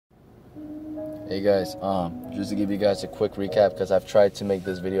Hey guys, just to give you guys a quick recap, because I've tried to make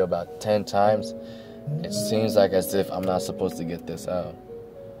this video about 10 times. It seems like as if I'm not supposed to get this out.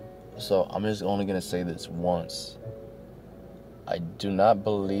 So I'm just only gonna say this once. I do not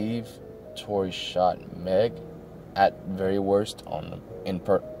believe Tory shot Meg, at very worst on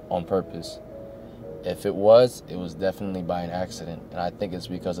purpose. If it was definitely by an accident, and I think it's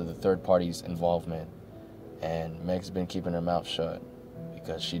because of the third party's involvement. And Meg's been keeping her mouth shut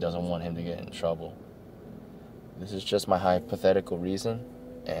because she doesn't want him to get in trouble. This is just my hypothetical reason,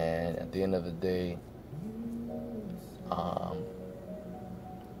 and at the end of the day,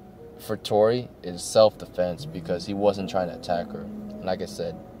 for Tory, it's self-defense because he wasn't trying to attack her. And like I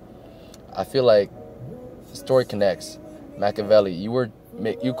said, I feel like the story connects. Machiavelli, you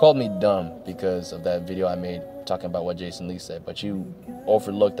called me dumb because of that video I made talking about what Jason Lee said, but you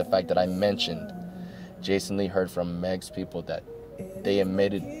overlooked the fact that I mentioned Jason Lee heard from Meg's people that they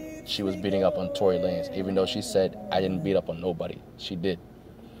admitted she was beating up on Tory Lanez, even though she said, I didn't beat up on nobody. She did.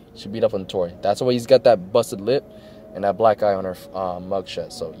 She beat up on Tory. That's why he's got that busted lip and that black eye on her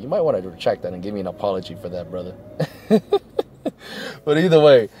mugshot. So you might want to retract that and give me an apology for that, brother. But either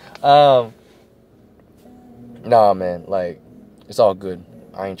way, nah, man, like, it's all good.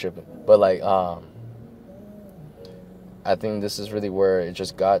 I ain't tripping. But, like, I think this is really where it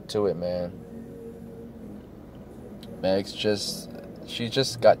just got to it, man. Meg's she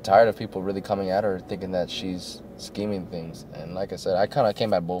just got tired of people really coming at her thinking that she's scheming things. And like I said, I kind of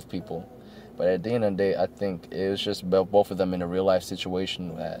came at both people. But at the end of the day, I think it was just both of them in a real life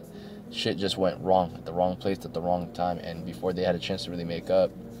situation that shit just went wrong at the wrong place at the wrong time. And before they had a chance to really make up,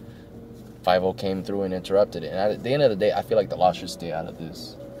 5-0 came through and interrupted it. And at the end of the day, I feel like the law should stay out of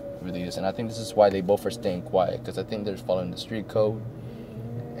this. It really is. And I think this is why they both are staying quiet. Because I think they're following the street code.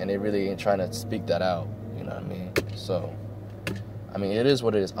 And they really ain't trying to speak that out. You know what I mean? So, I mean, it is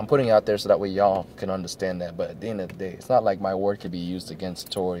what it is. I'm putting it out there so that way y'all can understand that. But at the end of the day, it's not like my word could be used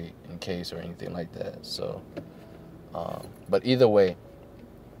against Tory in case or anything like that. So, but either way,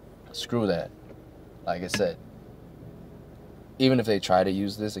 screw that. Like I said, even if they try to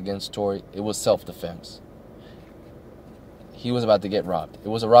use this against Tory, it was self-defense. He was about to get robbed. It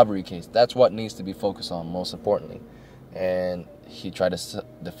was a robbery case. That's what needs to be focused on, most importantly. And he tried to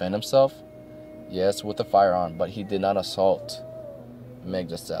defend himself. Yes, with a firearm, but he did not assault Meg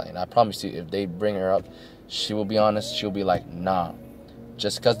Thee Stallion. I promise you, if they bring her up, she will be honest. She'll be like, nah,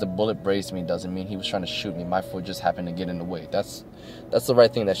 just because the bullet grazed me doesn't mean he was trying to shoot me. My foot just happened to get in the way. That's the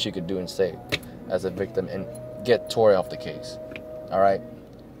right thing that she could do and say as a victim and get Tory off the case. All right,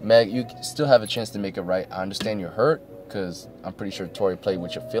 Meg, you still have a chance to make it right. I understand you're hurt because I'm pretty sure Tory played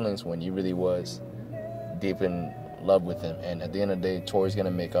with your feelings when you really was deep in love with him, and at the end of the day, Tory's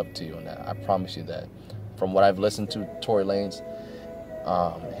gonna make up to you on that. I promise you that. From what I've listened to Tory Lanez,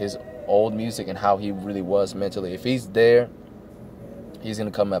 his old music and how he really was mentally, if he's there, he's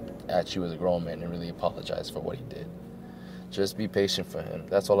gonna come up at you as a grown man and really apologize for what he did. Just be patient for him.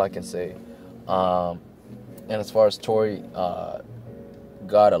 That's all I can say. And as far as Tory,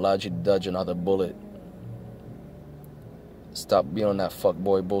 God allowed you to dodge another bullet. Stop being on that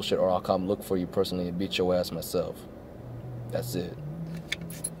fuckboy bullshit, or I'll come look for you personally and beat your ass myself. That's it.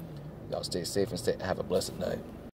 Y'all stay safe and have a blessed night.